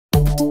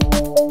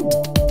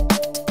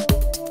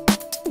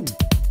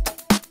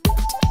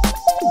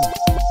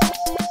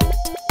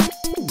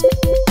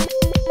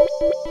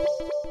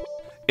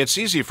It's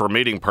easy for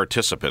meeting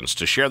participants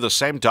to share the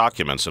same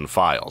documents and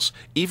files,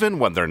 even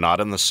when they're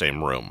not in the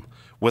same room,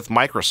 with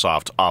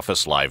Microsoft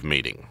Office Live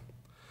Meeting.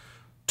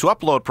 To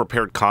upload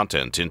prepared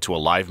content into a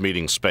live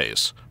meeting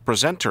space,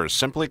 presenters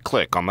simply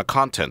click on the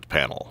Content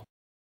panel.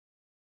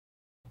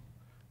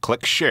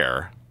 Click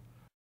Share,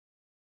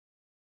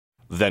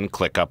 then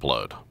click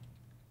Upload.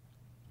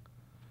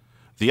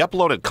 The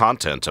uploaded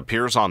content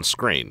appears on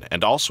screen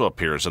and also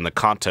appears in the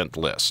content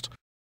list.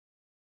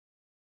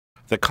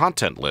 The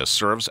content list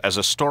serves as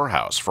a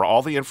storehouse for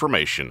all the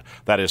information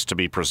that is to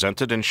be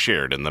presented and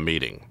shared in the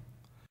meeting.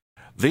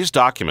 These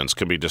documents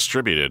can be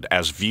distributed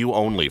as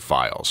view-only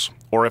files,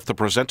 or if the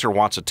presenter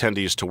wants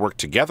attendees to work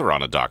together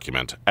on a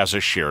document, as a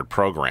shared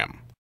program.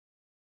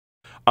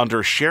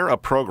 Under Share a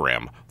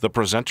Program, the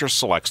presenter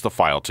selects the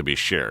file to be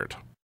shared.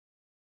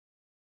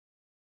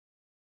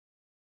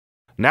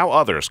 Now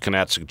others can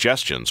add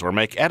suggestions or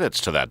make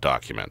edits to that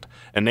document,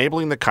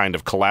 enabling the kind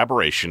of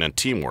collaboration and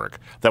teamwork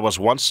that was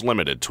once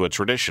limited to a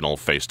traditional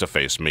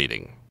face-to-face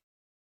meeting.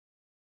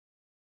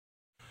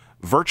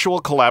 Virtual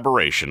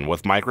collaboration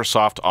with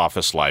Microsoft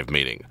Office Live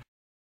Meeting.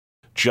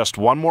 Just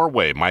one more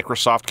way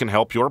Microsoft can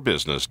help your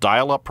business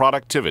dial up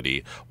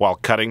productivity while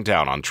cutting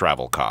down on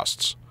travel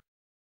costs.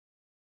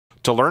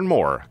 To learn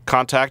more,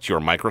 contact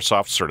your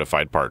Microsoft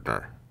certified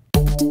partner.